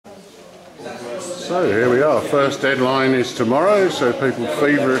So here we are, first deadline is tomorrow, so people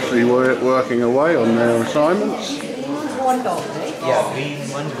feverishly working away on their assignments. Yeah, green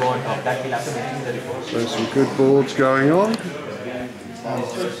ones go on top. That will have to make the report. So some good boards going on.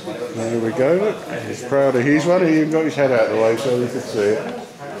 There we go, look. He's proud of his one. He even got his head out of the way so you could see it.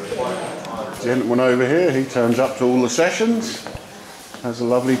 Gentleman over here, he turns up to all the sessions. Has a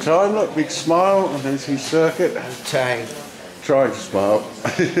lovely time, look, big smile, and there's his circuit. Trying to smile.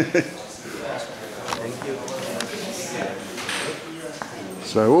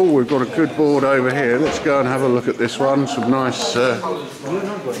 So, oh, we've got a good board over here. Let's go and have a look at this one. Some nice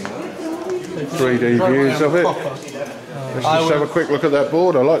 3D views of it. Let's just have a quick look at that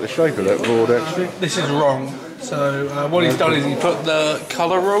board. I like the shape of that board, actually. This is wrong. So what he's done is he put the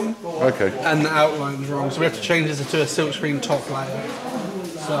colour wrong. Okay. And the outline's wrong. So we have to change this to a silkscreen top layer.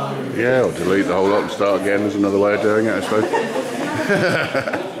 So yeah, or delete the whole lot and start again. There's another way of doing it, I suppose.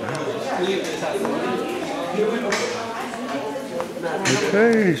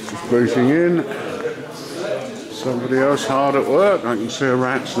 Okay, he's just booting in. Somebody else hard at work. I can see a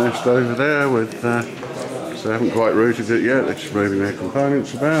rat's nest over there with. So they haven't quite routed it yet. They're just moving their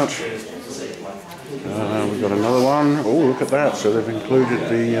components about. We've got another one. Oh, look at that! So they've included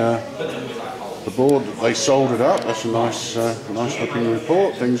the board that they soldered up. That's a nice, nice looking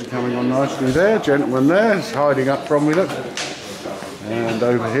report. Things are coming on nicely there. Gentleman there is hiding up from me. Look. And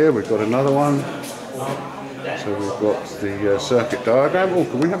over here we've got another one. So we've got the circuit diagram. Oh,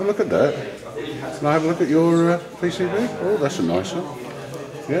 can we have a look at that? Can I have a look at your PCB? Oh, that's a nice one.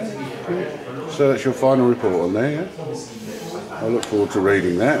 Yeah, cool. So that's your final report on there, yeah? I look forward to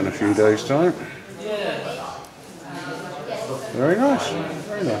reading that in a few days' time. Very nice,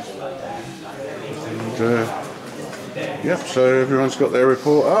 very nice. And, yep, so everyone's got their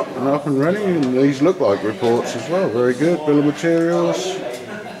report up and running, and these look like reports as well. Very good. Bill of materials.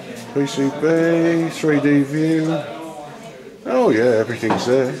 PCB, 3D view. Oh yeah, everything's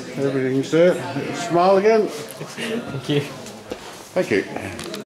there. Everything's there. Smile again. Thank you. Thank you.